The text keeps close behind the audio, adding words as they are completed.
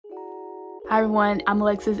Hi everyone, I'm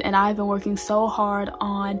Alexis and I've been working so hard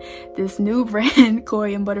on this new brand,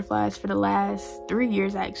 Korean Butterflies, for the last 3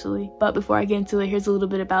 years actually. But before I get into it, here's a little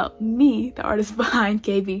bit about me, the artist behind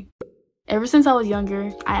KB. Ever since I was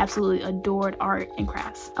younger, I absolutely adored art and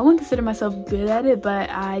crafts. I wouldn't consider myself good at it, but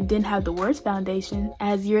I didn't have the worst foundation.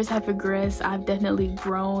 As years have progressed, I've definitely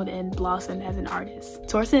grown and blossomed as an artist.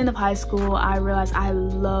 Towards the end of high school, I realized I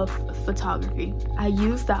love photography. I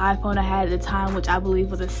used the iPhone I had at the time, which I believe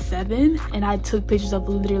was a 7, and I took pictures of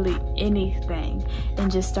literally anything and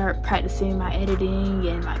just start practicing my editing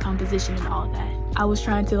and my composition and all that. I was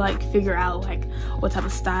trying to figure out what type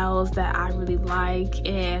of styles that I really like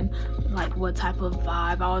and what type of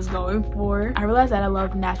vibe I was going for. I realized that I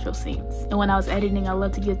love natural scenes, and when I was editing, I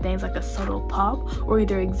love to give things a subtle pop or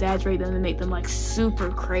either exaggerate them to make them super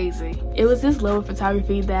crazy. It was this love of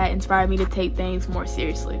photography that inspired me to take things more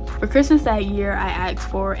seriously. For Christmas that year, I asked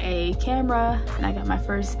for a camera and I got my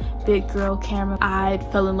first big girl camera. I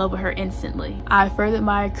fell in love with her instantly. I furthered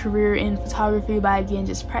my career in photography by again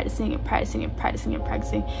just practicing and practicing and practicing and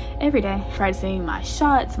practicing every day. Practicing my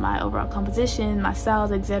shots, my overall composition, my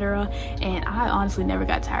styles, etc. And I honestly never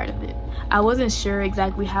got tired of it. I wasn't sure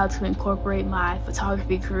exactly how to incorporate my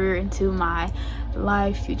photography career into my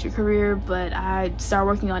future career, but I started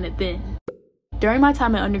working on it then. During my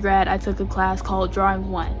time in undergrad, I took a class called Drawing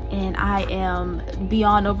 1, and I am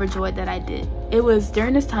beyond overjoyed that I did. It was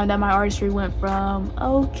during this time that my artistry went from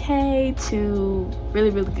okay to really,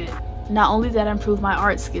 really good. Not only did I improve my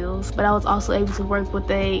art skills, but I was also able to work with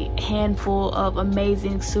a handful of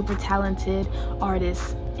amazing, super talented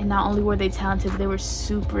artists. And not only were they talented, but they were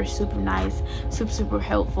super, super nice, super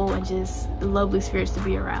helpful, and just lovely spirits to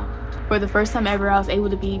be around. For the first time ever, I was able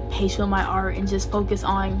to be patient with my art and just focus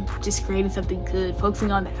on just creating something good,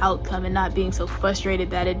 focusing on the outcome and not being so frustrated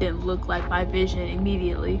that it didn't look like my vision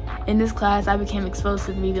immediately. In this class, I became exposed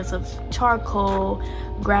to the mediums of charcoal,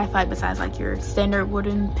 graphite, besides your standard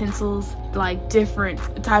wooden pencils,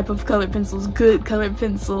 different type of colored pencils, good colored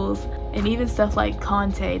pencils, and even stuff like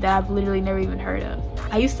Conte that I've literally never even heard of.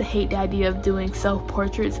 I used to hate the idea of doing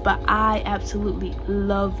self-portraits, but I absolutely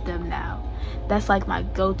love them now. That's my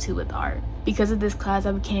go-to with art. Because of this class,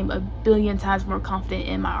 I became a billion times more confident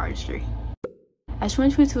in my artistry. As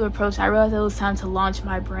 2022 approached, I realized it was time to launch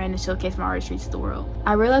my brand and showcase my artistry to the world.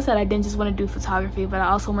 I realized that I didn't just want to do photography, but I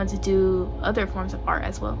also wanted to do other forms of art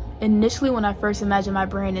as well. Initially, when I first imagined my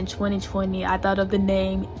brand in 2020, I thought of the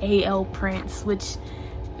name AL Prince, which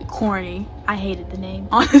corny. I hated the name,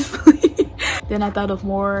 honestly. Then I thought of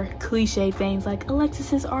more cliche things like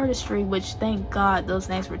Alexis's Artistry, which thank God those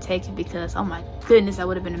names were taken because oh my goodness, that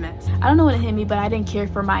would have been a mess. I don't know what it hit me, but I didn't care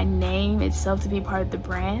for my name itself to be part of the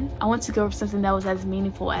brand. I want to go for something that was as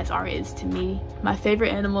meaningful as art is to me. My favorite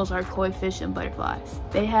animals are koi fish and butterflies.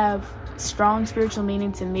 They have strong spiritual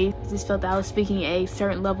meaning to me. I just felt that I was speaking a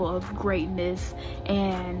certain level of greatness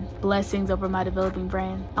and blessings over my developing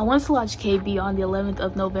brand. I wanted to launch KB on the 11th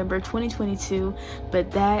of November 2022,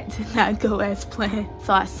 but that did not go as planned.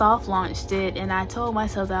 So I soft launched it, and I told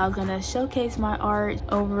myself that I was gonna showcase my art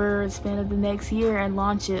over the span of the next year and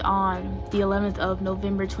launch it on the 11th of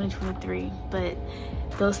November 2023. But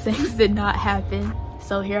those things did not happen.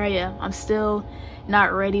 So here I am. I'm still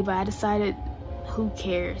not ready, but I decided, who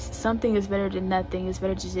cares? Something is better than nothing. It's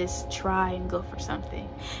better to just try and go for something.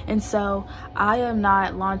 And so I am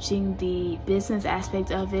not launching the business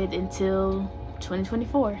aspect of it until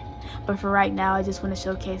 2024. But for right now, I just want to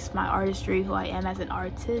showcase my artistry, who I am as an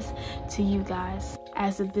artist, to you guys.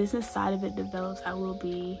 As the business side of it develops, I will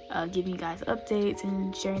be giving you guys updates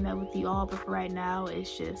and sharing that with you all. But for right now,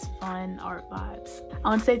 it's just fun art vibes. I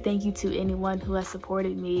want to say thank you to anyone who has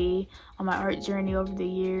supported me on my art journey over the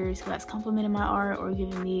years, who has complimented my art or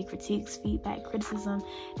given me critiques, feedback, criticism.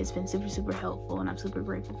 It's been super helpful, and I'm super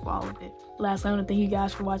grateful for all of it. Lastly, I want to thank you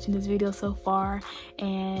guys for watching this video so far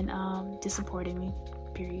and just supporting me.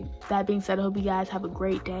 Period. That being said, I hope you guys have a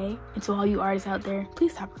great day. And to all you artists out there,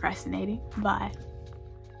 please stop procrastinating. Bye.